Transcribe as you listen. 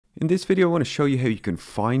In this video, I want to show you how you can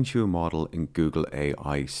fine-tune a model in Google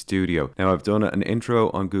AI Studio. Now, I've done an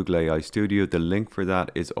intro on Google AI Studio. The link for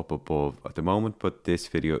that is up above at the moment, but this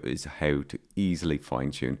video is how to easily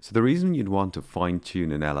fine-tune. So the reason you'd want to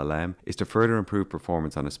fine-tune an LLM is to further improve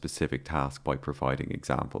performance on a specific task by providing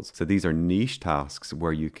examples. So these are niche tasks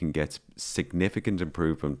where you can get significant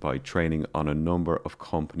improvement by training on a number of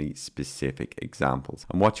company-specific examples.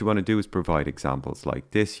 And what you want to do is provide examples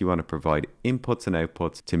like this. You want to provide inputs and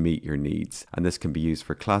outputs to meet your needs. And this can be used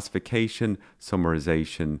for classification,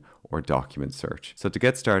 summarization, or document search. So to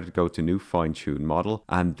get started, go to new fine-tune model,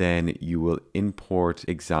 and then you will import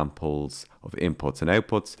examples of inputs and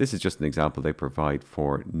outputs. This is just an example they provide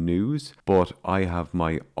for news, but I have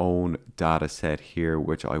my own data set here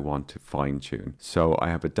which I want to fine-tune. So I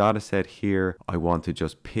have a data set here. I want to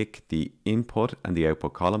just pick the input and the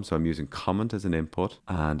output column. So I'm using comment as an input,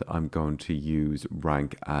 and I'm going to use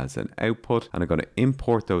rank as an output, and I'm going to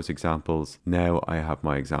import those examples. Now I have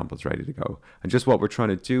my examples ready to go. And just what we're trying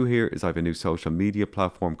to do here is I have a new social media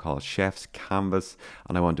platform called Chef's Canvas,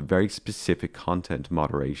 and I want a very specific content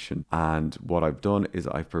moderation. And what I've done is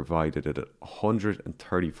I've provided it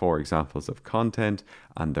 134 examples of content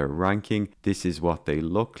and their ranking. This is what they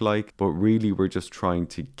look like, but really we're just trying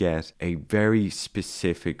to get a very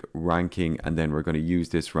specific ranking, and then we're going to use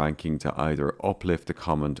this ranking to either uplift the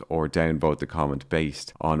comment or downvote the comment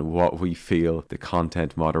based on what we feel the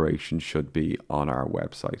content moderation should be on our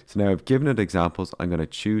website. So now I've given it examples. I'm going to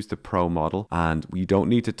choose the Pro model, and you don't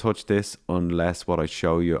need to touch this unless what I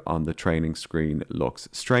show you on the training screen looks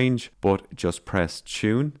strange, but just press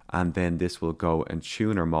tune, and then this will go and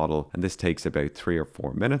tune our model, and this takes about 3 or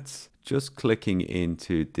 4 minutes. Just clicking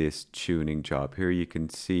into this tuning job here, you can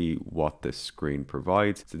see what the screen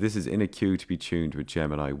provides. So this is in a queue to be tuned with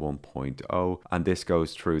Gemini 1.0, and this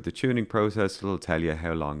goes through the tuning process. It'll tell you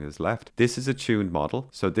how long is left. This is a tuned model,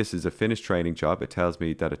 so this is a finished training job. It tells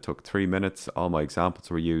me that it took 3 minutes. All my examples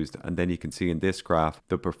were used, and then you can see in this graph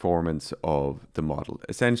the performance of the model.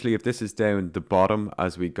 Essentially, if this is down the bottom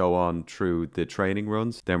as we go on through the training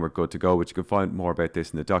runs, then we're good to go, which you can find more about this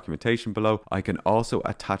in the documentation below. I can also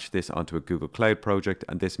attach this onto a Google Cloud project,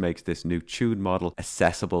 and this makes this new tuned model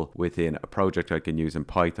accessible within a project I can use in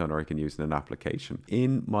Python, or I can use in an application.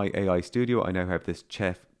 In my AI Studio, I now have this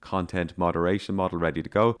Chef content moderation model ready to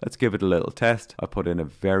go. Let's give it a little test. I put in a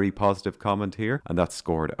very positive comment here, and that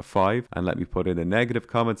scored a 5. And let me put in a negative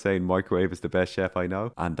comment saying microwave is the best chef I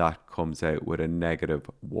know, and that comes out with a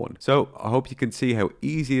 -1. So I hope you can see how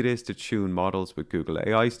easy it is to tune models with Google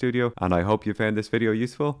AI Studio, and I hope you found this video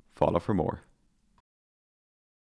useful. Follow for more.